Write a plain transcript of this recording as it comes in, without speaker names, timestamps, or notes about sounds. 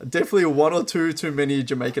definitely one or two too many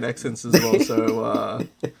Jamaican accents as well. So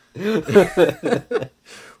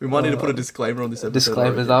we might need to put a disclaimer on this episode.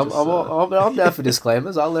 Disclaimers. I'm down for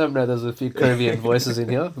disclaimers. I'll let them know there's a few Caribbean voices in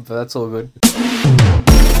here, but that's all good.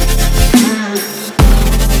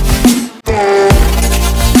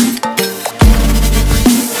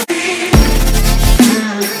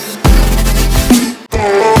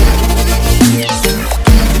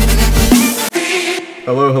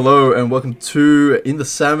 Hello, and welcome to In the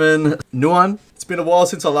Salmon. Nuwan, it's been a while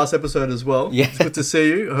since our last episode as well. Yeah. It's good to see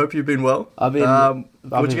you. I hope you've been well. What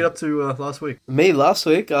did you get up to last week? Me last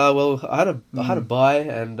week? I had a bye,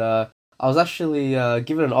 and I was actually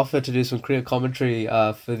given an offer to do some cricket commentary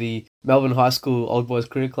for the Melbourne High School Old Boys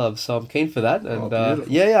Cricket Club, so I'm keen for that. And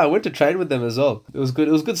I went to train with them as well. It was good.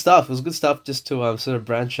 It was good stuff. It was good stuff just to sort of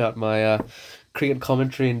branch out my cricket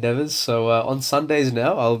commentary endeavours. So on Sundays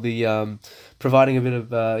now, I'll be providing a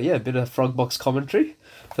bit of frog box commentary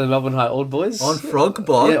for the Melbourne High Old Boys. On frog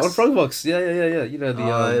box? Yeah, on frog box. Yeah. You know the.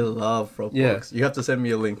 I love frog box. You have to send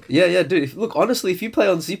me a link. Yeah, dude. Look, honestly, if you play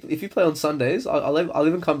on Sundays, I'll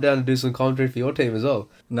even come down and do some commentary for your team as well.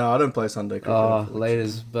 No, I don't play Sunday cricket. Oh,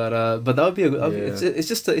 laters, but that would be a good. It's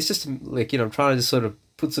just like, you know, I'm trying to just sort of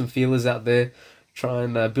put some feelers out there, try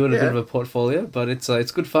and build a bit of a portfolio. But it's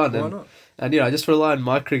good fun. Why not? And, you know, I just rely on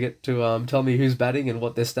my cricket to tell me who's batting and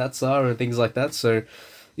what their stats are and things like that. So,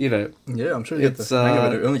 you know. Yeah, I'm sure you get the hang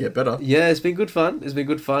of it. It'll only get better. Yeah, it's been good fun.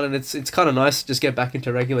 And it's kind of nice to just get back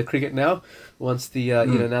into regular cricket now. Once the you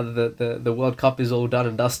know, now that the World Cup is all done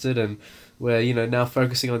and dusted, and we're, you know, now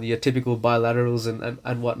focusing on the typical bilaterals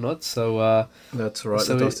and whatnot. So that's right.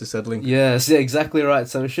 So the dust is settling. Yes, yeah, exactly right.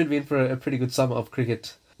 So we should be in for a pretty good summer of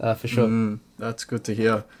cricket. For sure. That's good to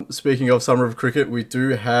hear. Speaking of summer of cricket, we do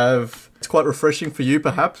have... It's quite refreshing for you,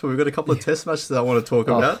 perhaps. We've got a couple of test matches that I want to talk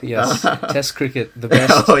about. Yes, Test cricket, the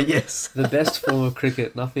best. Oh, yes. The best form of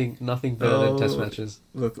cricket. Nothing better than Test matches.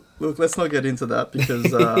 Look. Let's not get into that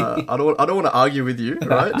because I don't want to argue with you,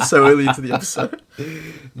 right? So early into the episode.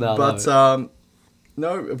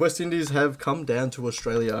 No, West Indies have come down to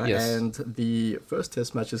Australia, and the first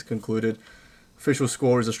Test match is concluded. Official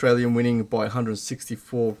score is Australian winning by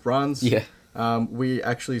 164 runs. Yeah. We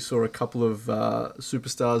actually saw a couple of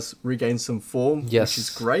superstars regain some form, which is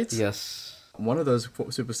great. Yes. One of those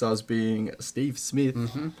superstars being Steve Smith,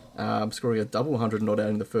 scoring a double 100 not out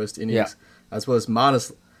in the first innings, as well as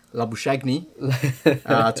Marnus Labuschagne,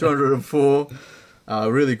 204,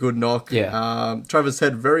 really good knock. Yeah. Travis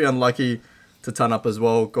Head, very unlucky to turn up as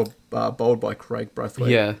well, got bowled by Kraigg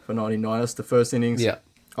Brathwaite for 99. That's the first innings. Yeah.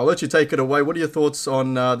 I'll let you take it away. What are your thoughts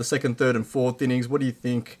on the second, third and fourth innings? What do you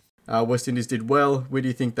think West Indies did well? Where do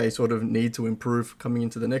you think they sort of need to improve coming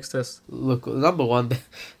into the next test? Look, number one,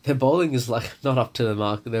 their bowling is like not up to the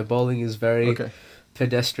mark. Their bowling is very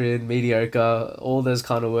pedestrian, mediocre, all those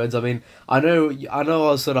kind of words. I mean, I know I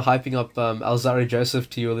was sort of hyping up Alzarri Joseph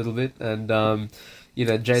to you a little bit, and you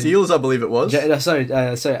know, Seals, I believe it was.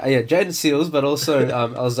 Jaden Seals, but also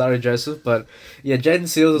Alzarri Joseph. But yeah, Jaden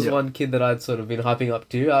Seals is one kid that I'd sort of been hyping up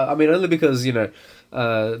to. I mean, only because, you know,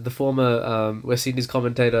 the former West Indies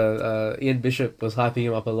commentator Ian Bishop was hyping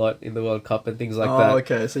him up a lot in the World Cup and things like that. Oh,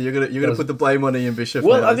 okay. So you're gonna put the blame on Ian Bishop.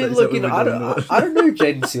 Well, now. I mean, look, you know, I don't know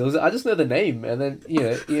Jaden Seals. I just know the name, and then, you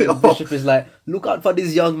know, Ian Bishop is like, look out for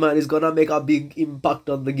this young man. He's gonna make a big impact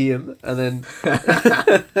on the game, and then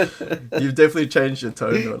you've definitely changed your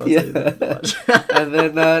tone. I'll tell you that much. And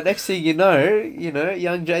then next thing you know,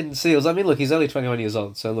 young Jaden Seals. I mean, look, he's only 21 years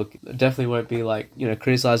old, so look, definitely won't be like, you know,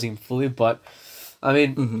 criticizing him fully, but. I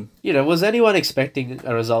mean, you know, was anyone expecting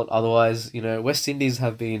a result otherwise? You know, West Indies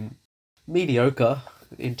have been mediocre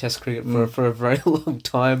in Test cricket for a very long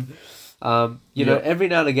time. You know, every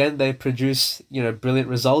now and again they produce, you know, brilliant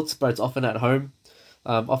results, but it's often at home,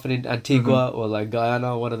 often in Antigua or like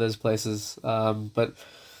Guyana, one of those places. But,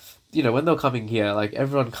 you know, when they were coming here, like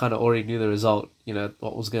everyone kind of already knew the result, you know,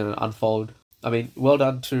 what was going to unfold. I mean, well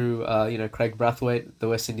done to, you know, Kraigg Brathwaite, the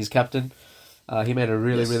West Indies captain. He made a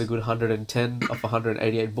really good 110 off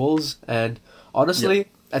 188 balls. And honestly,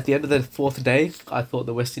 at the end of the fourth day, I thought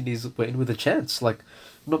the West Indies were in with a chance. Like,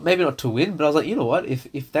 maybe not to win, but I was like, you know what?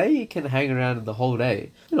 If they can hang around the whole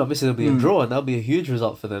day, you know, obviously there'll be a draw and that'll be a huge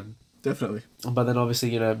result for them. Definitely. But then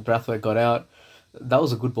obviously, you know, Brathwaite got out. That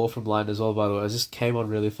was a good ball from line as well, by the way. It just came on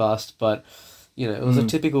really fast. But, you know, it was a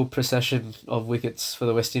typical procession of wickets for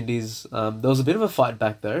the West Indies. There was a bit of a fight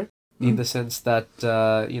back, though. In the sense that,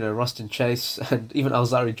 you know, Roston Chase and even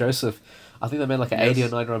Alzarri Joseph, I think they made like an 80 or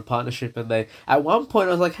 90 run partnership, and they, at one point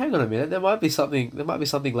I was like, hang on a minute, there might be something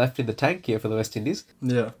left in the tank here for the West Indies.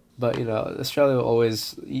 Yeah. But Australia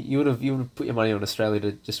always you would have put your money on Australia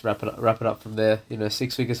to just wrap it up from there.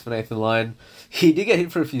 6 wickets for Nathan Lyon. He did get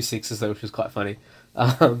hit for a few sixes though, which was quite funny.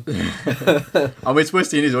 I mean, it's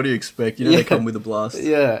West Indies. What do you expect? They come with a blast.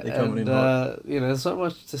 Yeah, they come in hot. There's not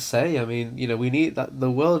much to say. I mean, we need that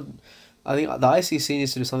the world. I think the ICC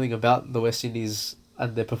needs to do something about the West Indies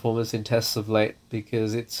and their performance in tests of late,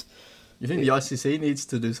 because it's... You think the ICC needs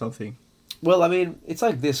to do something? Well, I mean, it's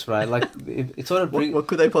like this, right? Like, it sort of... What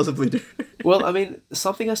could they possibly do? Well, I mean,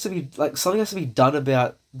 something has to be done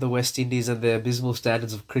about the West Indies and their abysmal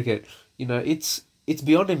standards of cricket. It's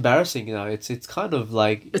beyond embarrassing, It's kind of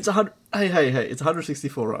like... It's 100... Hey, it's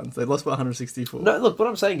 164 runs. They lost by 164. No, look, what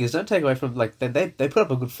I'm saying is, don't take away from, like, they put up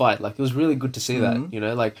a good fight. Like, it was really good to see that,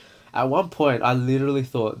 Like, at one point, I literally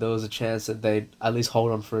thought there was a chance that they'd at least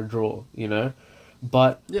hold on for a draw,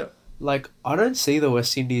 But... Yeah. Like, I don't see the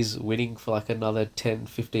West Indies winning for like another 10,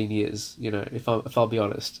 15 years, if I'll be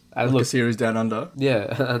honest. And like look, a series down under. Yeah,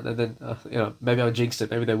 and then maybe I jinxed it.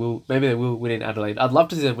 Maybe they will win in Adelaide. I'd love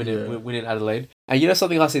to see them win in Adelaide. And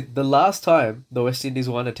something I said, the last time the West Indies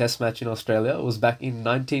won a Test match in Australia was back in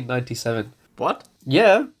 1997. What?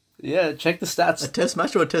 Yeah, check the stats. A Test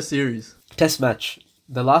match or a Test series? Test match.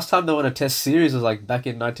 The last time they won a Test series was like back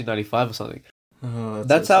in 1995 or something. Oh,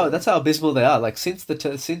 that's how abysmal they are. Like, since the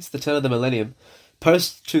turn of the millennium,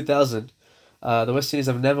 post 2000, the West Indies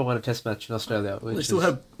have never won a Test match in Australia. They still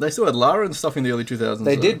had Lara and stuff in the early 2000s.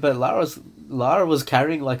 They did, but Lara was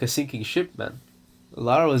carrying like a sinking ship, man.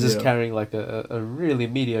 Lara was just carrying like a really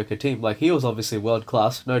mediocre team. Like, he was obviously world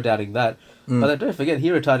class, no doubting that. But don't forget, he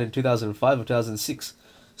retired in 2005 or 2006.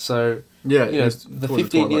 So the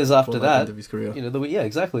 15 years after that,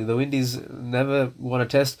 exactly. The Windies never won a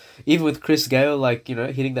Test, even with Chris Gale, like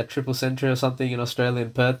hitting that triple century or something in Australia in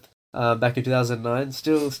Perth back in 2009.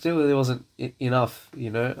 Still, it wasn't enough. I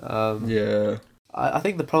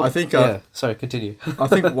think the problem. Sorry, continue. I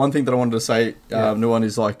think one thing that I wanted to say, Nuwan,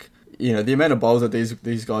 is like the amount of bowls that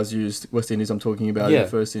these guys used, West Indies I'm talking about, in the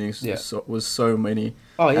first innings was so many.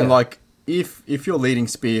 Oh yeah, and like. If your leading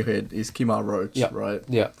spearhead is Kemar Roach, right?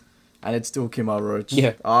 Yeah. And it's still Kemar Roach.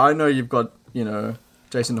 Yeah. I know you've got,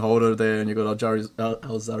 Jason Holder there and you've got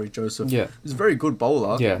Alzari Joseph. Yeah. He's a very good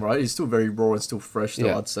bowler, right? He's still very raw and still fresh,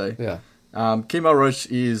 though, I'd say. Yeah. Kemar Roach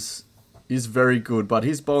is very good, but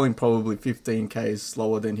he's bowling probably 15 Ks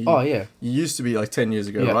slower than he used to be like 10 years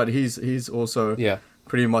ago, right? He's also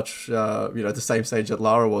pretty much, at the same stage that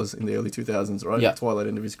Lara was in the early 2000s, right? Yeah. The twilight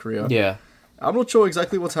end of his career. Yeah. I'm not sure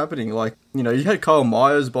exactly what's happening. Like, you had Kyle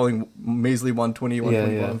Myers bowling measly 120,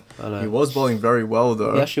 121. I know. He was bowling very well,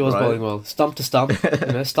 though. Yeah, she was bowling well. Stump to stump,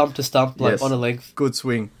 stump to stump, like on a length. Good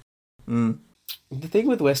swing. The thing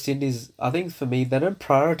with West Indies, I think for me, they don't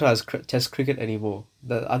prioritise Test cricket anymore.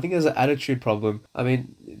 I think there's an attitude problem. I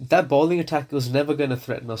mean, that bowling attack was never going to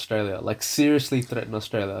threaten Australia, like seriously threaten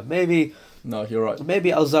Australia. Maybe... No, you're right.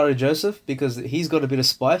 Maybe Alzari Joseph, because he's got a bit of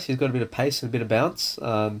spice, he's got a bit of pace and a bit of bounce.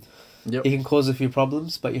 Yep. He can cause a few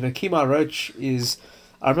problems, but Kemar Roach is...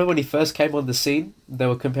 I remember when he first came on the scene, they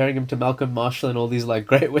were comparing him to Malcolm Marshall and all these like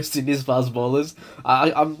great West Indies fast bowlers.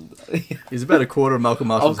 He's about a quarter of Malcolm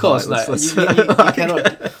Marshall's Of course,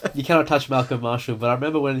 height. You cannot touch Malcolm Marshall. But I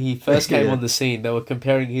remember when he first came on the scene, they were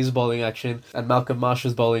comparing his bowling action and Malcolm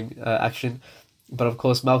Marshall's bowling action. But of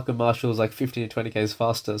course, Malcolm Marshall was like 15 to 20 k's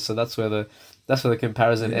faster, so that's where the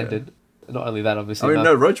comparison ended. Not only that, obviously. I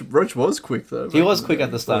mean, Roach was quick though. He was quick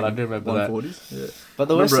at the start. I do remember 140s, that. Yeah. But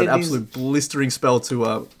the West Indies... an absolute blistering spell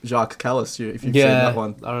to Jacques Callis. If you've seen that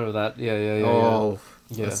one. I remember that. Yeah. Oh,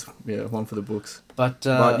 yeah. One for the books. But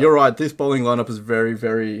you're right. This bowling lineup is very,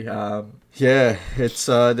 very. It's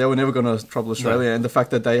they were never going to trouble Australia, and the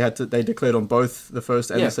fact that they declared on both the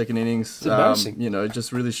first and the second innings, it's embarrassing.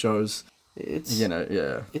 Just really shows. It's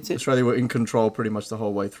Australia were in control pretty much the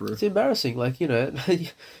whole way through. It's embarrassing, like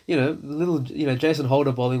little Jason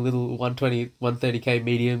Holder bowling little 120, 130k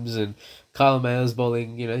mediums, and Kyle Mayers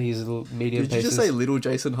bowling his little medium. Did you just say little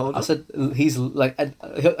Jason Holder? I said he's like, and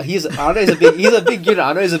he's I know he's a big unit.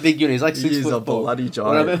 I know he's a big unit. He's like 6 foot. He's a bloody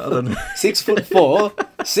giant. I don't know. 6'4",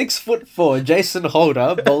 6'4", Jason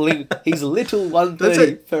Holder bowling. He's little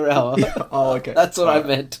 130 per hour. Yeah. Oh, okay. That's what I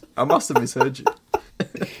meant. I must have misheard you.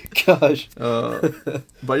 Gosh.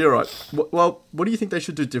 But you're right. Well, what do you think they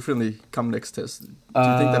should do differently come next Test? Do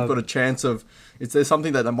you think they've got a chance of... Is there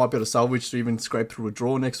something that they might be able to salvage to even scrape through a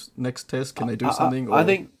draw next Test? Can they do something? I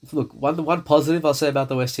think, look, one positive I'll say about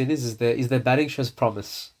the West Indies is their batting shows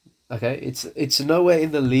promise. Okay? It's nowhere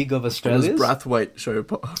in the league of Australia's. Does Brathwaite show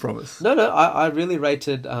promise? No. I really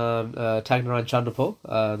rated Tagnerine Chanderpaul,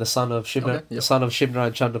 the son of Shibnarine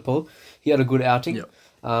Chanderpaul. He had a good outing. Yep.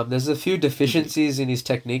 There's a few deficiencies in his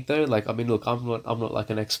technique though. Like, I mean, look, I'm not like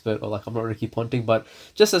an expert or like I'm not Ricky Ponting, but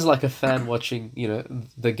just as like a fan watching,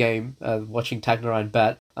 the game, watching Tagnerine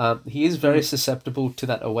bat, he is very susceptible to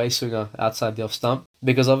that away swinger outside the off stump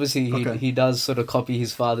because obviously he does sort of copy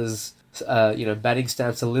his father's, batting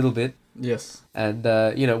stance a little bit. Yes. And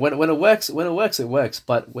when it works, it works.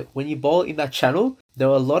 But when you bowl in that channel, there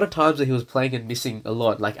were a lot of times that he was playing and missing a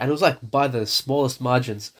lot. Like, and it was like by the smallest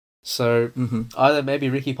margins. So either maybe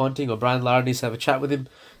Ricky Ponting or Brian Lara needs to have a chat with him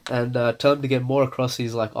and tell him to get more across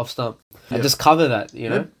his like off stump and just cover that.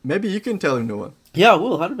 Maybe you can tell him, Nuwan. Yeah, I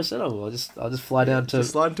will. 100%, I will. I'll just fly down to.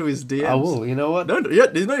 Just slide into his DMs. I will. You know what?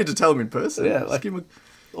 There's no need to tell him in person. Yeah, just give him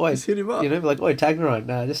just hit him up. Be like, oi, Tagnerine,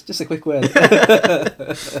 nah, just a quick word.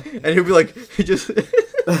 And he'll be like, who's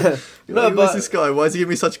this guy? Why is he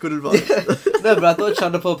giving me such good advice? No, but I thought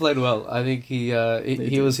Chanderpaul played well. I think he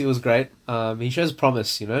was great. He shows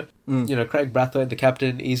promise, Kraigg Brathwaite, the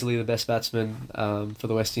captain, easily the best batsman for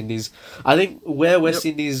the West Indies. I think where West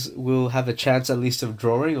Indies will have a chance at least of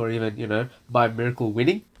drawing or even, by miracle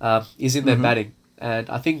winning, is in their batting. And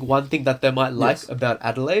I think one thing that they might like about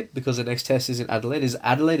Adelaide, because the next test is in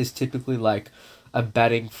Adelaide is typically like a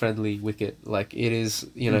batting friendly wicket. Like it is,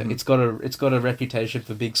 it's got a reputation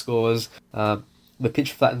for big scores. The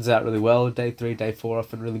pitch flattens out really well. Day 3, day 4,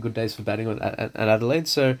 often really good days for batting at Adelaide.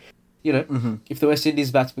 So, if the West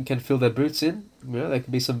Indies batsmen can fill their boots in, there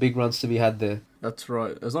could be some big runs to be had there. That's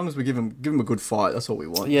right. As long as we give them a good fight, that's all we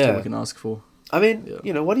want. Yeah. That's all we can ask for. I mean,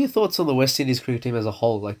 what are your thoughts on the West Indies cricket team as a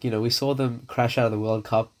whole? Like, we saw them crash out of the World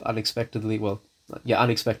Cup unexpectedly. Well,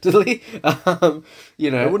 unexpectedly. Well,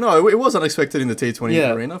 no, it was unexpected in the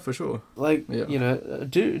T20 arena for sure. Like,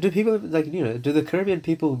 do people like do the Caribbean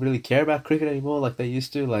people really care about cricket anymore like they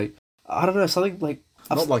used to? Like, I don't know, something like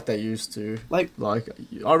not like they used to. Like I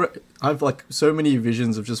have like so many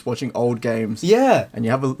visions of just watching old games. Yeah, and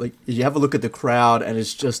you have a look at the crowd, and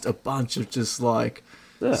it's just a bunch of just like.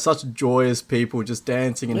 Yeah. Such joyous people just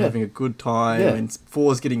dancing and having a good time, and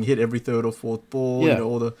fours getting hit every third or fourth ball.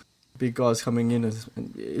 All the big guys coming in,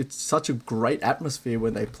 and it's such a great atmosphere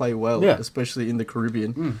when they play well, especially in the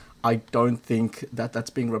Caribbean. I don't think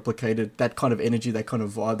that's being replicated. That kind of energy, that kind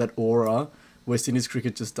of vibe, that aura, West Indies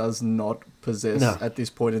cricket just does not possess at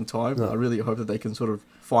this point in time. No. I really hope that they can sort of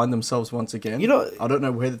find themselves once again. I don't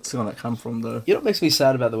know where it's going to come from though. What makes me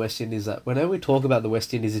sad about the West Indies, that whenever we talk about the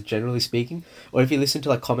West Indies, generally speaking, or if you listen to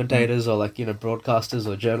like commentators or like broadcasters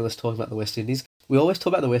or journalists talking about the West Indies, we always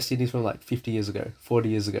talk about the West Indies from like 50 years ago, 40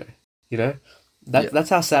 years ago. That's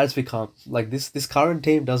how sad it's become. Like this current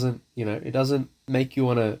team doesn't, it doesn't make you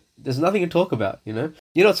want to. There's nothing to talk about.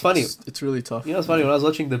 What's funny? It's really tough. What's funny? When I was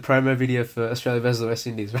watching the promo video for Australia versus the West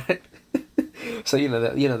Indies, right? So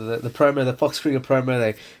the promo, the Fox Cricket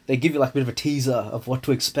promo, they give you like a bit of a teaser of what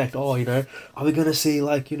to expect. Oh, are we gonna see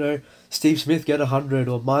like Steve Smith get 100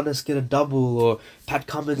 or Marnus get a double or Pat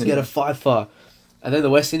Cummins get a fifer? And then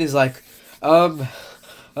the West Indies like,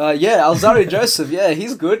 Alzari Joseph,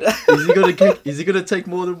 he's good. Is he gonna take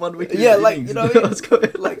more than 1 wicket? Yeah, like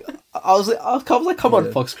like I was like, come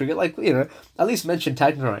on, Fox Cricket, like at least mention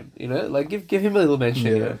Tagnerine, like give him a little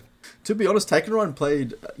mention. Yeah. To be honest, Tagnerine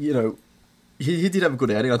played, He did have a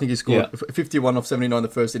good outing. I think he scored 51 off 79 the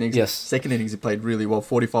first innings. Yes. Second innings, he played really well,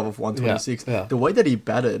 45 off 126. Yeah. The way that he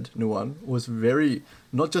batted, Nuwan, was very...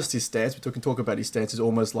 Not just his stance, we can talk about his stance is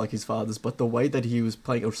almost like his father's, but the way that he was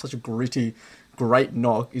playing such a gritty, great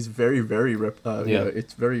knock is very, very...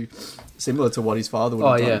 it's very similar to what his father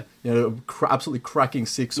would have done. Absolutely cracking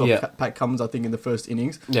six off Pat Cummins, I think, in the first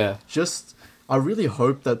innings. Yeah. I really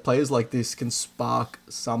hope that players like this can spark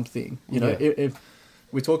something. If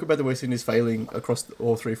we talk about the West Indies failing across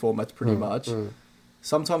all three formats pretty much.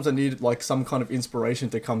 Sometimes I need like some kind of inspiration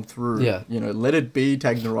to come through. Yeah. Let it be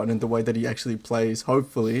Tagnerine and the way that he actually plays.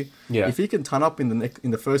 Hopefully, if he can turn up in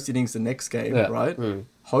the first innings the next game, right?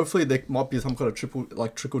 Hopefully there might be some kind of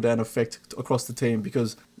trickle down effect across the team,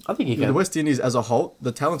 because I think he can. The West Indies as a whole,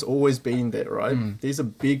 the talent's always been there, right? These are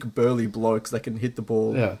big burly blokes that can hit the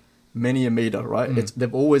ball. Yeah. Many a meter, right?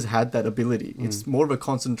 They've always had that ability. It's more of a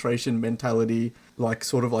concentration mentality, like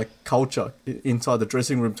sort of like culture inside the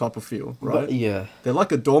dressing room type of feel, right? But, they're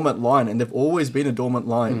like a dormant lion, and they've always been a dormant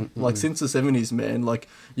lion, like since the 70s, man. Like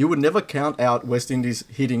you would never count out West Indies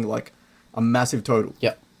hitting like a massive total.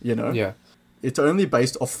 Yeah, Yeah, it's only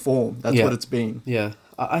based off form. That's what it's been. Yeah,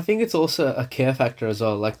 I think it's also a care factor as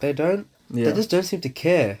well. Like they just don't seem to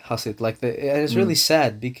care, Hasith. Like and it's really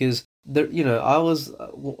sad because. I was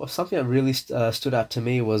something that really stood out to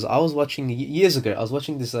me was I was watching years ago. I was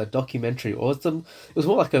watching this documentary, or it was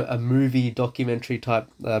more like a movie documentary type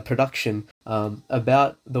production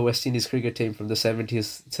about the West Indies cricket team from the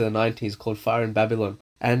 70s to the 90s called Fire in Babylon.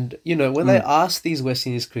 And, you know, when they ask these West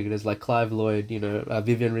Indies cricketers like Clive Lloyd, you know,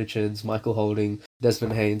 Vivian Richards, Michael Holding,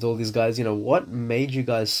 Desmond Haynes, all these guys, you know, what made you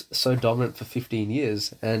guys so dominant for 15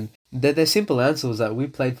 years? And their simple answer was that we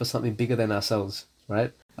played for something bigger than ourselves,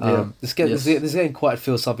 right? This is getting quite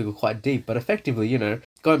philosophical, quite deep, but effectively, you know,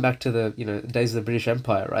 going back to the, you know, days of the British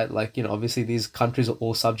Empire, right? Like, you know, obviously these countries are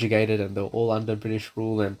all subjugated and they're all under British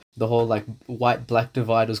rule, and the whole like white-black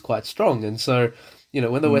divide was quite strong. And so, you know,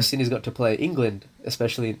 when the West Indies got to play England,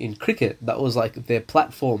 especially in cricket, that was like their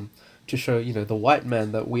platform to show, you know, the white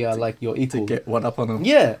man that we are like your equal. To get one up on them.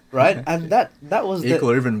 Yeah, right? And that was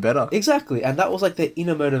equal or even better. Exactly. And that was like their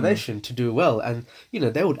inner motivation to do well. And, you know,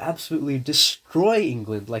 they would absolutely destroy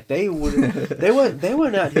England. Like they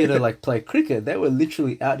weren't out here to like play cricket. They were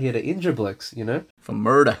literally out here to injure blokes, you know? For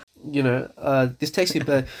murder. You know, this takes me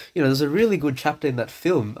back, you know, there's a really good chapter in that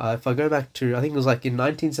film. If I go back to, I think it was like in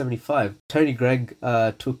 1975, Tony Greig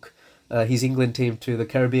took his England team to the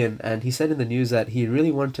Caribbean, and he said in the news that he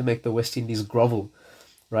really wanted to make the West Indies grovel,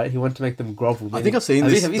 right? He wanted to make them grovel. I think I've seen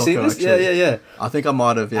this. Have you seen this? Actually. Yeah. I think I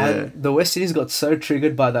might have, yeah. And the West Indies got so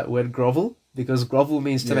triggered by that word grovel, because grovel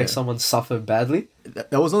means to make someone suffer badly.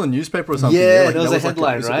 That was on the newspaper or something. Yeah, like, there was a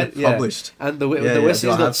headline, right? Published. And the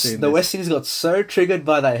West Indies got so triggered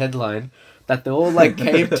by that headline that they all like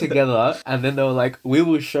came together, and then they were like, "We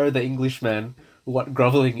will show the Englishman what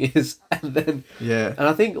groveling is." And then and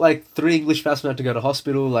I think like 3 English batsmen had to go to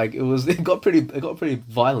hospital. Like it got pretty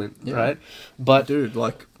violent, right? But dude,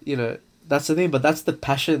 like, you know, that's the thing. But that's the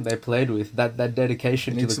passion they played with. That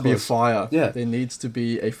dedication to the cause. There needs to be a fire. Yeah, there needs to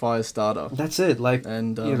be a fire starter. That's it. Like,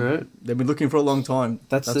 and you know, they've been looking for a long time.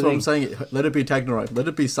 That's what I'm saying. Let it be Tagnerine. Let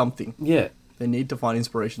it be something. Yeah. They need to find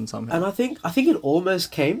inspiration somehow. And I think it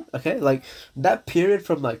almost came, okay? Like, that period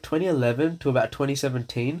from, like, 2011 to about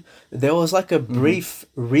 2017, there was, like, a brief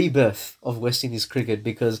rebirth of West Indies cricket,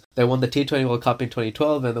 because they won the T20 World Cup in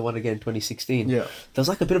 2012 and they won again in 2016. Yeah. There was,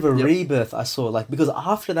 like, a bit of a rebirth, I saw. Like, because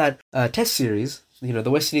after that Test series, you know,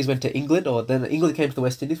 the West Indies went to England, or then England came to the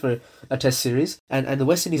West Indies for a Test series, and the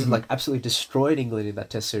West Indies like absolutely destroyed England in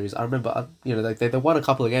that Test series. I remember, you know, like they won a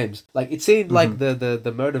couple of games. Like it seemed like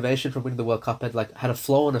the motivation from winning the World Cup had a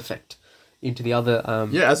flow-on effect into the other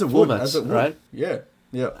as it formats, would, right? Yeah.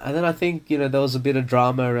 And then I think, you know, there was a bit of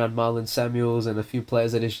drama around Marlon Samuels and a few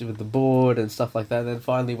players that issued with the board and stuff like that. And then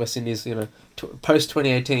finally, West Indies, you know, post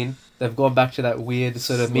 2018, they've gone back to that weird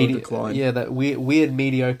sort of decline. Yeah, that weird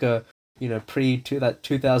mediocre. You know, that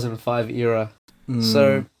 2005 era.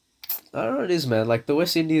 So, I don't know what it is, man. Like, the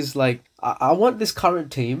West Indies, like, I want this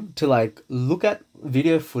current team to, like, look at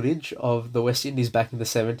video footage of the West Indies back in the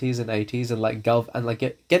 70s and 80s and, like,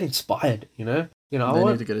 get inspired, you know? You know, they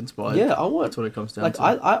need to get inspired. Yeah, I want... That's what it comes down like, to.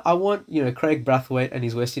 I want, you know, Kraigg Brathwaite and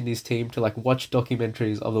his West Indies team to, like, watch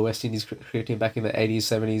documentaries of the West Indies cricket team back in the 80s,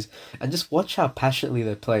 70s, and just watch how passionately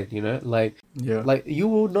they played, you know? Like, like you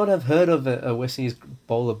will not have heard of a West Indies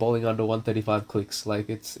bowler bowling under 135 clicks. Like,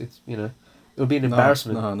 it's you know, it would be an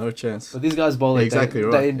embarrassment. No chance. But these guys bowl it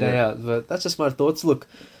day in, day out. But that's just my thoughts. Look,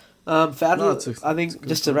 for Adelaide, I think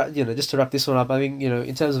just to wrap this one up, I think, you know,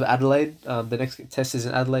 in terms of Adelaide, the next test is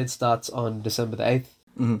in Adelaide, starts on December the 8th.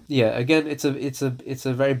 Mm-hmm. Yeah, again, it's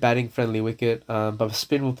a very batting friendly wicket, but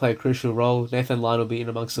spin will play a crucial role. Nathan Lyon will be in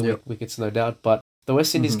amongst the wickets, no doubt. But the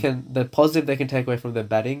West Indies the positive they can take away from their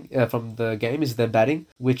batting, from the game, is their batting,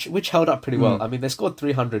 which held up pretty well. I mean, they scored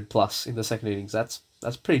 300 plus in the second innings. That's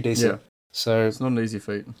pretty decent. Yeah. So it's not an easy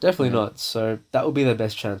feat. Definitely not. So that will be their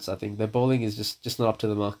best chance, I think. Their bowling is just not up to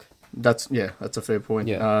the mark. That's a fair point.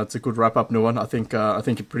 Yeah. It's a good wrap up, Nuwan. I think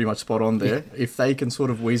you're pretty much spot on there. If they can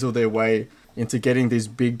sort of weasel their way into getting these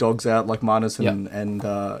big dogs out like Marnus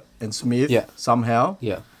and Smith somehow.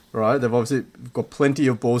 Yeah. Right? They've obviously got plenty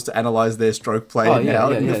of balls to analyse their stroke play in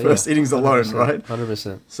the first innings alone, 100%, right?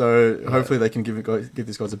 100%. So hopefully they can give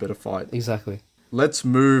these guys a better fight. Exactly. Let's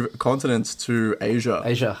move continents to Asia.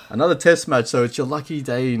 Asia. Another test match, so it's your lucky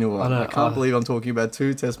day, Nuwan. I can't believe I'm talking about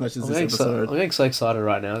 2 test matches this episode. I'm getting so excited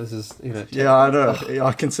right now. This is, you know... Yeah, I know.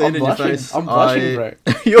 I can see it in your face. I'm blushing, bro.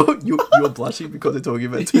 You're blushing because they're talking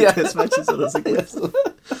about 2 test matches on a sequence.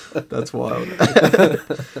 That's wild.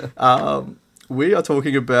 We are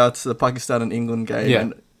talking about the Pakistan and England game,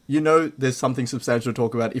 and you know there's something substantial to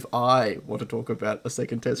talk about if I want to talk about a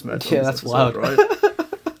second test match. Yeah, that's wild, right?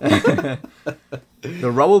 The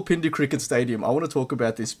Rawalpindi Cricket Stadium. I want to talk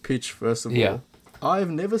about this pitch first of all. I've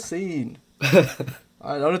never seen. I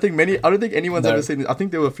don't think anyone's ever seen it. I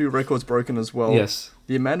think there were a few records broken as well. Yes.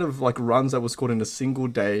 The amount of like runs that was scored in a single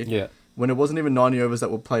day. Yeah. When it wasn't even 90 overs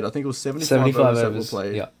that were played. I think it was 75 overs that were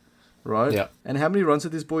played. Yeah. Right? Yeah. And how many runs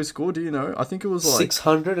did this boy score? Do you know? I think it was like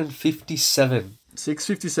 657.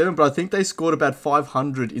 657, but I think they scored about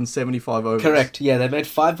 500 in 75 overs. Correct. Yeah, they made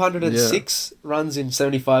 506 runs in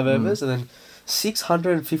 75 overs, and then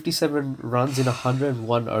 657 runs in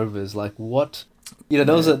 101 overs. Like what? You know,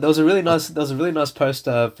 there was a really nice post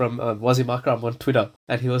from Wazim Akram on Twitter,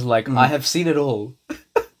 and he was like, "I have seen it all."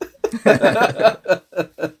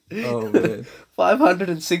 Oh man,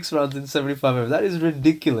 506 runs in 75 overs. That is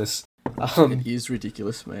ridiculous. It is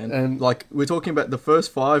ridiculous, man. And like we're talking about the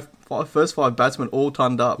first five batsmen all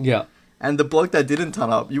turned up. Yeah. And the bloke that didn't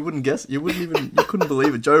turn up, you couldn't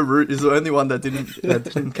believe it. Joe Root is the only one that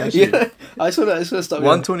didn't cash in. I just want to stop.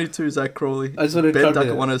 122, Zach Crawley. I just want to Ben Duck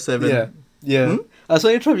at 107. Yeah. I just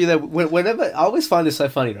want to interrupt you there. Whenever I always find this so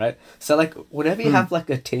funny, right? So like whenever you have like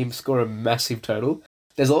a team score a massive total,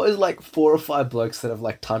 there's always like 4 or 5 blokes that have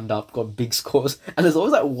like turned up, got big scores, and there's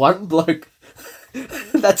always like one bloke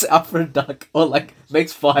that's out for a duck or like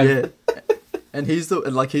makes 5. Yeah. And he's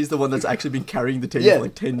the one that's actually been carrying the team for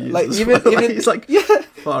like 10 years. Like even he's like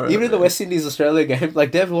even in the West Indies Australia game,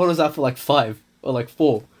 like Dev Warner's out for like 5 or like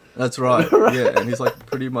 4. That's right. Yeah, and he's like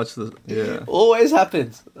pretty much Always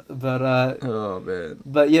happens. But oh man.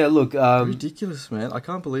 But yeah, look, ridiculous, man. I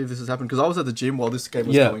can't believe this has happened because I was at the gym while this game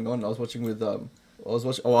was going on. I was watching with I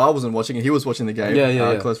wasn't watching it. He was watching the game.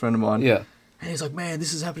 A close friend of mine. Yeah. And he's like, man,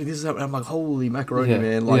 this is happening. I'm like, holy macaroni,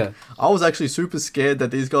 man. Like, I was actually super scared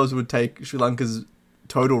that these guys would take Sri Lanka's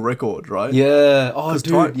total record, right? Yeah. Oh,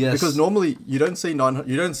 dude, yes. Because normally you don't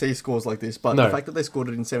see scores like this, but the fact that they scored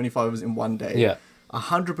it in 75 overs in one day,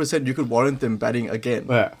 100% you could warrant them batting again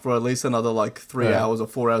for at least another like 3 hours or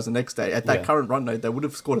 4 hours the next day. At that current run rate, they would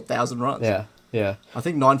have scored 1,000 runs. Yeah. I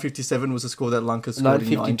think 957 was the score that Lanka scored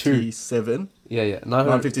in 97. Yeah.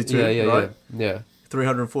 952, right? Yeah.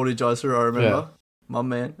 340 Jaisur, I remember. Yeah. My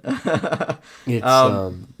man. It's,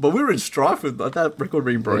 but we were in strife with that record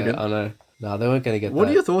being broken. Yeah, I know. No, they weren't going to get What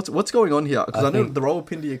that. are your thoughts? What's going on here? Because I know the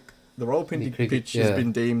Rawalpindi pitch has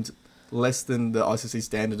been deemed less than the ICC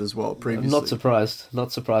standard as well previously. I'm not surprised.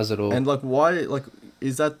 Not surprised at all. And like, why? Like,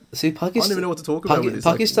 is that? See, Pakistan. I don't even know what to talk about with this.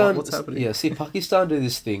 Pakistan. Like, what's happening? Yeah, see, Pakistan do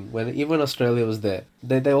this thing even when Australia was there.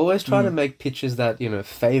 They always try to make pitches that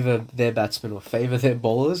favor their batsmen or favor their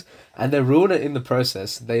bowlers, and they ruin it in the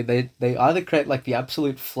process. They either create like the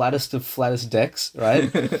absolute flattest of flattest decks,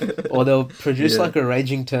 right, or they'll produce like a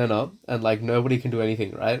raging turn up and like nobody can do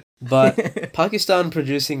anything, right? But Pakistan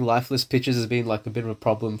producing lifeless pitches has been like a bit of a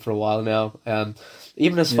problem for a while now.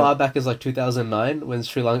 Even as far back as like 2009, when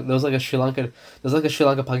Sri Lanka there was like a Sri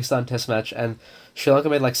Lanka Pakistan test match, and Sri Lanka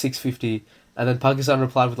made like 650, and then Pakistan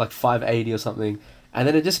replied with like 580 or something, and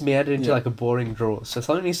then it just meandered into like a boring draw. So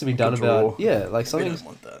something needs to be done about something. Don't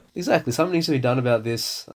want that. Exactly, something needs to be done about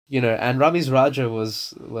this. And Ramiz Raja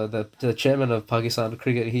was the chairman of Pakistan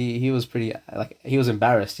cricket. He was pretty he was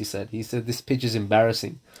embarrassed. He said this pitch is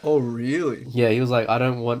embarrassing. Oh really? Yeah, he was like, I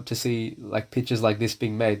don't want to see like pitches like this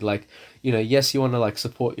being made. Like, yes, you want to like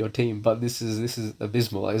support your team, but this is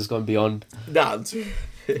abysmal. Like, it's gone beyond. Nah.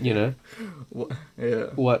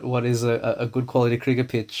 What is a good quality cricket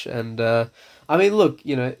pitch? And I mean, look,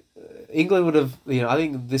 England would have, I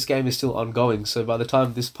think this game is still ongoing. So by the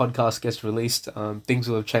time this podcast gets released, things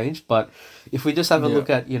will have changed. But if we just have a look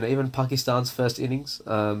at, even Pakistan's first innings,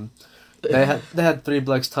 they had 3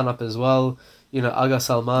 blokes turn up as well. Aga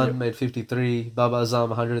Salman made 53, Baba Azam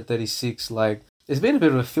 136. Like, it's been a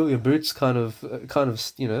bit of a fill your boots kind of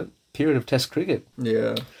period of Test cricket.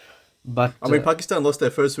 Yeah, but I mean, Pakistan lost their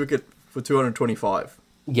first wicket for 225.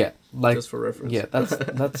 Yeah, like just for reference. Yeah, that's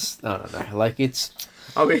I don't know. Like it's.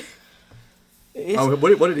 I mean. What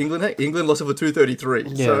did England have? England lost it for 233.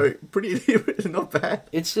 Yeah. So pretty not bad.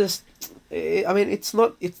 It's just, I mean, it's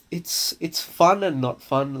not. It's fun and not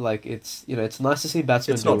fun. Like it's it's nice to see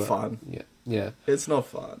batsmen. It's not fun. Yeah. It's not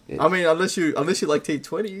fun. I mean, unless you like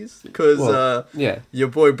T20s, because your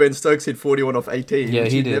boy Ben Stokes hit 41 off 18. Yeah,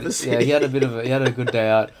 he did. Yeah, he had a good day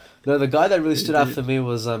out. No, the guy that really stood out for me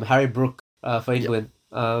was Harry Brook for England.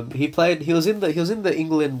 Yep. He was in the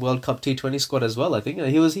England World Cup T20 squad as well, I think.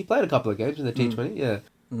 He played a couple of games in the T20, yeah.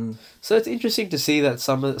 Mm. So it's interesting to see that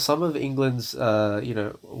some of England's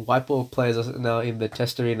white ball players are now in the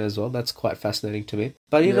Test arena as well. That's quite fascinating to me.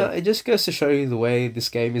 But it just goes to show you the way this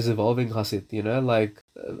game is evolving, Hasith.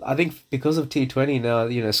 I think because of T20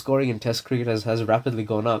 now, scoring in Test cricket has rapidly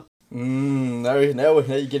gone up. Now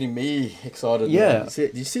you're getting me excited. Yeah.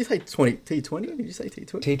 Did you say T20? Did you say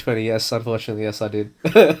T20? T20, yes. Unfortunately, yes, I did.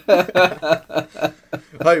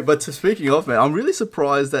 Hey, but speaking of, man, I'm really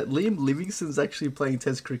surprised that Liam Livingstone's actually playing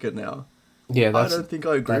Test cricket now. Yeah, I don't think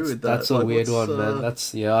I agree with that. That's a weird one, man.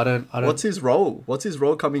 That's I don't. What's his role? What's his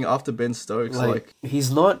role coming after Ben Stokes? Like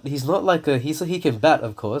he's not like he can bat,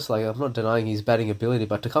 of course. Like I'm not denying his batting ability,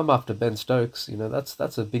 but to come after Ben Stokes,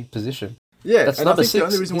 that's a big position. Yeah, that's and number I think 6. the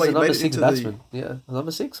only reason why he made it into batsman. Yeah, number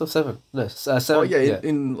 6 or 7? No, 7. Oh yeah,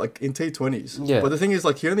 in T20s. Yeah. But the thing is,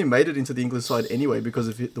 like, he only made it into the English side anyway because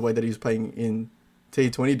of the way that he was playing in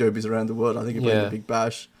T20 derbies around the world. I think he played the Big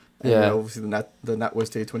Bash. And, obviously the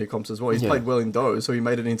NatWest T20 comps as well. He's played well in those, so he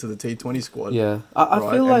made it into the T20 squad. Yeah, I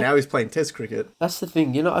feel like... And now he's playing Test cricket. That's the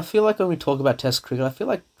thing, I feel like when we talk about Test cricket, I feel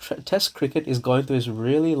like Test cricket is going through this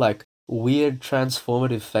really, like, weird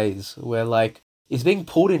transformative phase where, like, it's being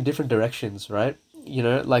pulled in different directions, right?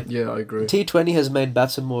 Yeah, I agree. T20 has made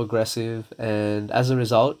batsmen more aggressive, and as a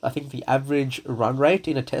result, I think the average run rate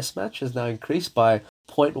in a Test match has now increased by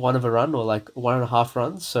 0.1 of a run, or like 1.5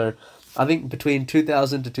 runs. So I think between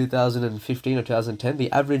 2000 to 2015 or 2010,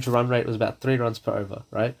 the average run rate was about 3 runs per over,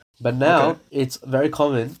 right? But now it's very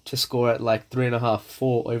common to score at like 3.5,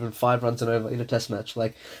 4, or even 5 runs and over in a Test match.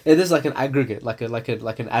 Like it is like an aggregate, like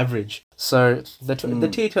an average. So the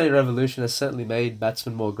T20 revolution has certainly made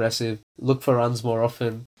batsmen more aggressive, look for runs more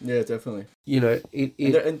often. Yeah, definitely.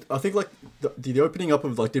 And I think like the opening up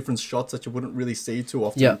of like different shots that you wouldn't really see too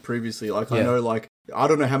often previously. Like I know, like I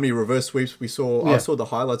don't know how many reverse sweeps we saw. I saw the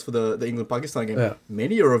highlights for the England-Pakistan game. Yeah.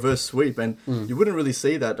 Many a reverse sweep, and you wouldn't really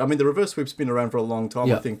see that. I mean, the reverse sweep's been around for a long time.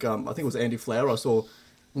 Yeah. I think it was Andy Flower. I saw.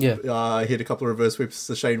 Hit a couple of reverse sweeps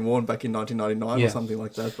to Shane Warne back in 1999 or something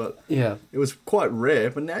like that. But it was quite rare.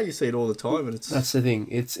 But now you see it all the time, and that's the thing.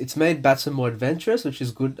 It's made batsmen more adventurous, which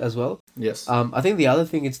is good as well. Yes. I think the other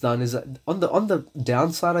thing it's done is that on the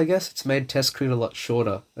downside, I guess, it's made Test cricket a lot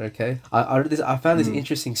shorter. Okay, I found this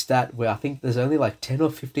interesting stat where I think there's only like 10 or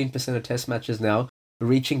 15% of Test matches now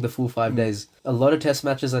reaching the full 5 days. A lot of Test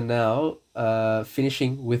matches are now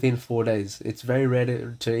finishing within 4 days. It's very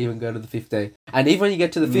rare to even go to the 5th day. And even when you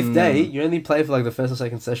get to the 5th day, you only play for like the first or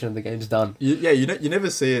second session and the game's done. You never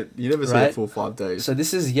see it. You never see it for 5 days. So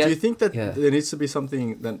this is Do you think that there needs to be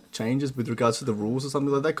something that changes with regards to the rules or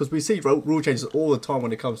something like that? Because we see rule changes all the time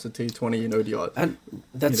when it comes to T20 and ODI. And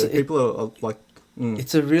that's people are like.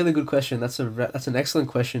 It's a really good question. That's an excellent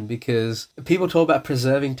question because people talk about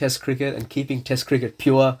preserving Test cricket and keeping Test cricket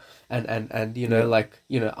pure and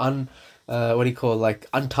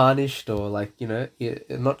untarnished or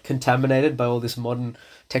not contaminated by all this modern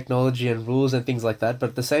technology and rules and things like that. But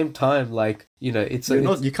at the same time, you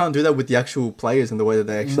can't do that with the actual players and the way that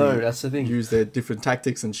they actually that's the thing. Use their different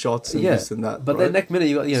tactics and shots and this and that. But then next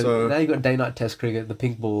minute now you got day-night Test cricket, the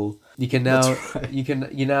pink ball. You can now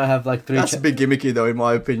you now have like 3. That's a bit gimmicky though, in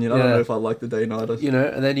my opinion. I don't know if I like the day-nighter.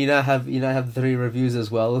 And then you now have 3 reviews as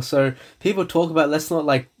well. So people talk about let's not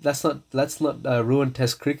ruin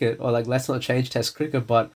Test cricket or like let's not change Test cricket,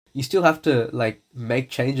 but you still have to like make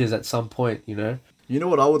changes at some point. You know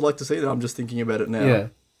what I would like to see? That I'm just thinking about it now. Yeah.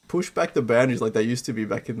 Push back the boundaries like they used to be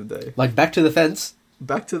back in the day. Like back to the fence.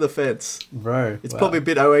 Back to the fence, bro. It's probably a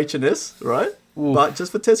bit OH&S, right? Oof. But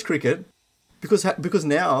just for Test cricket, because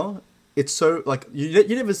now it's so like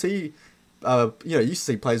you never see. You used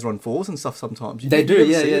to see players run 4s and stuff sometimes. They do,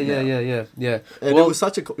 yeah. And it was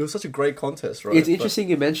such a great contest, right? It's interesting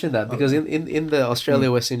you mentioned that because in the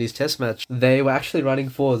Australia West Indies Test match, they were actually running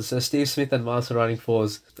 4s. So Steve Smith and Marsh were running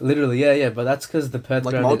 4s, literally, yeah. But that's because the Perth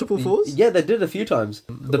ground, multiple 4s. Yeah, they did a few times.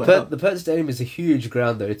 The Perth Stadium is a huge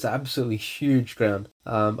ground, though. It's an absolutely huge ground.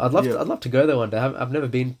 I'd love to go there one day. I've never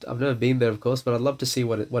been there, of course, but I'd love to see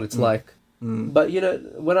what it's like. But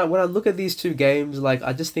when I look at these two games, like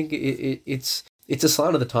I just think it's a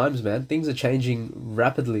sign of the times, man. Things are changing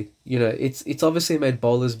rapidly. It's obviously made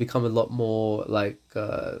bowlers become a lot more like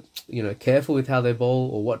careful with how they bowl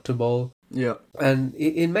or what to bowl. Yeah. And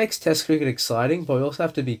it makes Test cricket exciting, but we also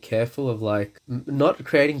have to be careful of like not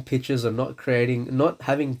creating pitches or not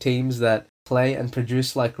having teams that play and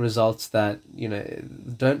produce like results that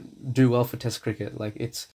don't do well for Test cricket. Like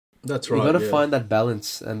That's right. You got to find that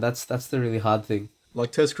balance, and that's the really hard thing.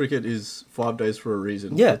 Like Test cricket is 5 days for a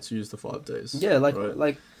reason. Yeah. Let's use the 5 days. Yeah,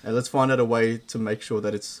 and let's find out a way to make sure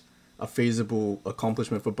that it's a feasible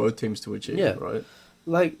accomplishment for both teams to achieve. Yeah. Right.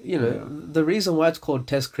 The reason why it's called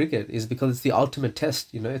Test cricket is because it's the ultimate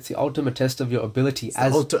test. It's the ultimate test of your ability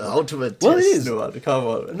ultimate test. Well, it is. Come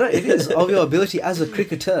on. No, it is of your ability as a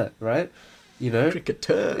cricketer, right?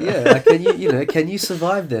 Cricketer. Yeah, like can you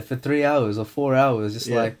survive there for 3 hours or 4 hours just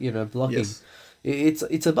blocking? Yes.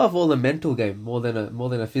 It's above all a mental game more than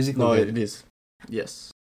a physical game. No, it is.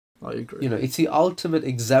 Yes. I agree. It's the ultimate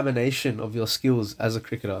examination of your skills as a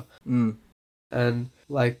cricketer. And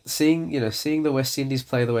like seeing the West Indies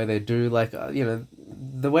play the way they do, like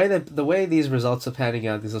the way these results are panning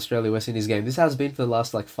out, this Australia West Indies game, this has been for the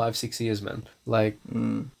last like 5-6 years, man. Like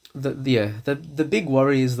the big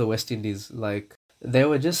worry is the West Indies. Like they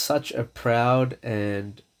were just such a proud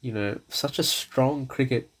and such a strong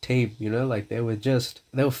cricket team. Like they were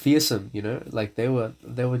fearsome. Like they were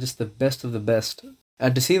just the best of the best.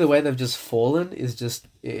 And to see the way they've just fallen is just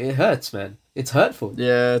it hurts, man. It's hurtful.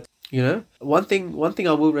 Yeah. One thing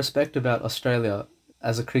I will respect about Australia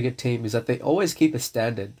as a cricket team is that they always keep a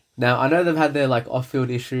standard. Now, I know they've had their like off-field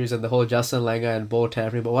issues and the whole Justin Langer and ball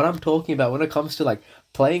tampering, but what I'm talking about when it comes to like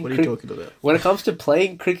playing What are you talking about? when it comes to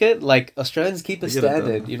playing cricket, like Australians keep a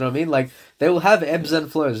standard, you know what I mean? Like they will have ebbs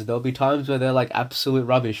and flows. There'll be times where they're like absolute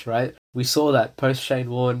rubbish, right? We saw that post Shane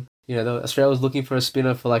Warne. Australia was looking for a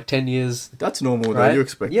spinner for like 10 years. That's normal, right? though. You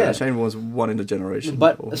expect that. Shane Warne's one in a generation.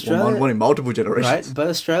 But or Australia, one in multiple generations. Right? But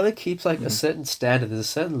Australia keeps like a certain standard. There's a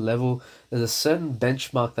certain level. There's a certain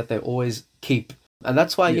benchmark that they always keep. And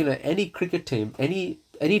that's why, any cricket team, any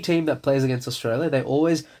team that plays against Australia, they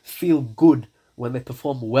always feel good when they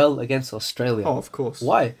perform well against Australia. Oh, of course.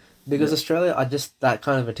 Why? Because Australia are just that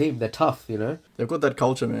kind of a team. They're tough, They've got that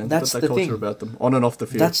culture, man. That's They've got that the culture thing. about them, on and off the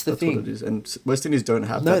field. That's the thing. What it is. And West Indies don't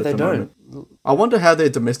have No, that they at the don't. moment. I wonder how their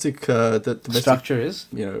domestic Structure is.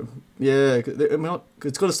 Yeah,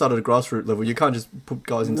 it's got to start at a grassroots level. You can't just put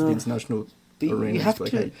guys into the international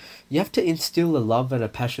arena. You have to instill a love and a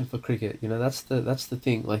passion for cricket. That's the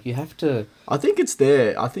thing. Like you have to. I think it's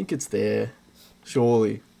there.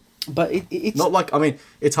 Surely. But it's not like, I mean,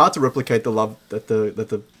 it's hard to replicate the love that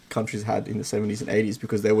the countries had in the 70s and 80s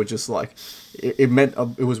because they were just like it meant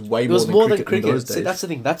it was way more than cricket in those days. See, that's the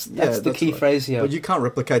thing. That's the key phrase here. But you can't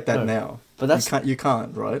replicate that now. But you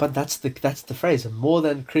can't, right? But that's the phrase. More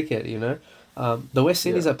than cricket, the West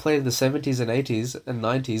Indies that played in the 70s and 80s and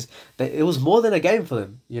 90s, it was more than a game for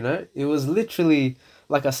them. It was literally,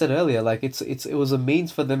 like I said earlier, like it was a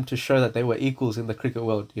means for them to show that they were equals in the cricket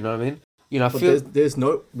world. You know what I mean? We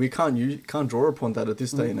can't draw upon that at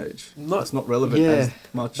this day and age. It's not relevant as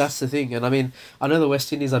much. That's the thing. And I mean, I know the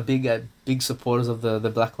West Indies are big supporters of the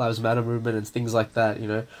Black Lives Matter movement and things like that,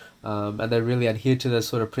 and they really adhere to those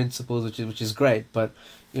sort of principles, which is great. But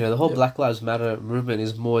the whole Black Lives Matter movement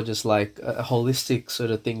is more just like a holistic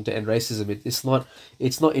sort of thing to end racism. It's not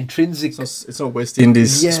intrinsic. It's not West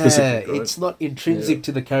Indies specific. Right? It's not intrinsic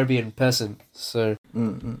to the Caribbean person. So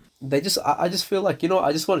I just feel like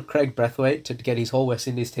I just want Kraigg Brathwaite to get his whole West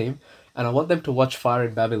Indies team, and I want them to watch Fire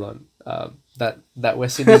in Babylon. That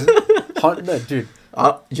West Indies. No, dude.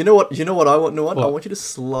 You know what I want, Nuwan? I want you to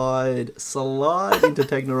slide into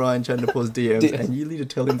Tagnerine Chanderpaul's DMs, and you need to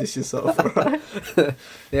tell him this yourself, alright?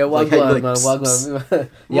 Yeah, wagwan, man.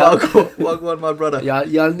 Wagwan, my brother.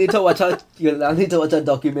 Y'all need to watch a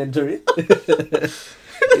documentary.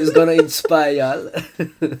 It's gonna inspire y'all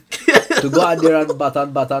to go out there and bat.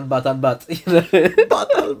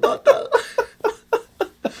 Battle.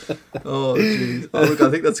 Oh, jeez. Oh, look, I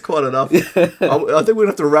think that's quite enough. I think we're going to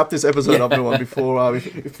have to wrap this episode up, Nuwan,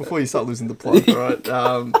 before you start losing the plot, alright?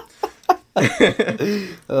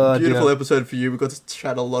 Beautiful episode for you. We got to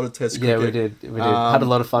chat a lot of Test cricket. Yeah, we did. Had a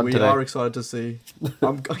lot of fun today. We are excited to see.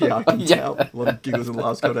 I can tell. A lot of giggles and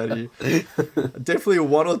laughs got out of you. Definitely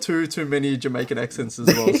one or two too many Jamaican accents as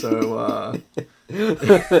well. So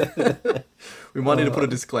we might need to put a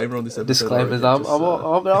disclaimer on this episode. Disclaimers.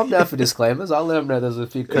 I'm down for disclaimers. I'll let them know there's a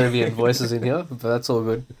few Caribbean voices in here, but that's all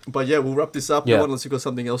good. But yeah, we'll wrap this up. Yeah. Unless you've got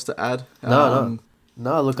something else to add.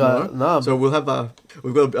 No, look, no. So we'll have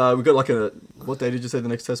we've got like what day did you say the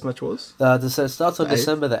next Test match was? So it starts on 8th?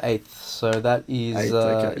 December the 8th. So that is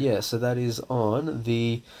 8th, okay. So that is on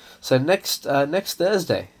next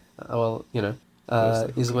Thursday.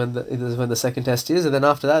 Is when the second Test is, and then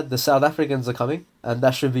after that the South Africans are coming, and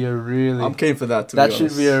that should be I'm keen for that. That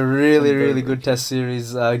should be a really good Test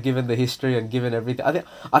series, given the history and given everything. I don't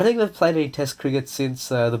think they've played any Test cricket since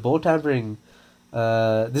the ball tampering.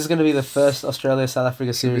 This is going to be the first Australia-South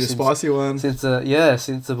Africa series spicy one since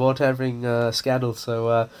the ball tampering scandal.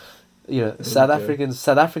 So South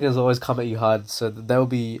Africans always come at you hard, so they'll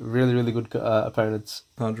be really good opponents.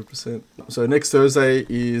 100%. So next Thursday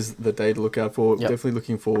is the day to look out for. Yep. Definitely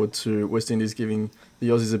looking forward to West Indies giving the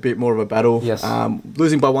Aussies a bit more of a battle. Yes.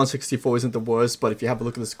 Losing by 164 isn't the worst, but if you have a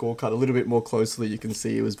look at the scorecard a little bit more closely, you can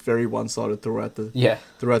see it was very one-sided throughout the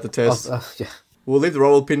Test. We'll leave the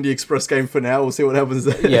Rawalpindi Express game for now. We'll see what happens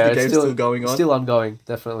there. Yeah, the game's still going on. Still ongoing,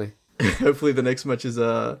 definitely. Hopefully the next match is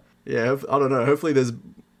I don't know. Hopefully there's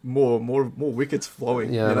more wickets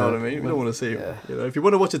flowing. Yeah, you know no. what I mean? We don't want to see. Yeah. You know, if you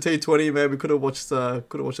want to watch a T20, man, we could have watched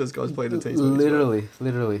those guys play the T20.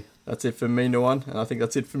 Literally. That's it from me, Nuwan, and I think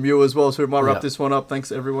that's it from you as well. So we might wrap Yeah. this one up.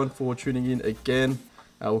 Thanks everyone for tuning in again.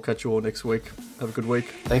 We'll catch you all next week. Have a good week.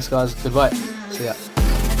 Thanks, guys. Goodbye. See ya.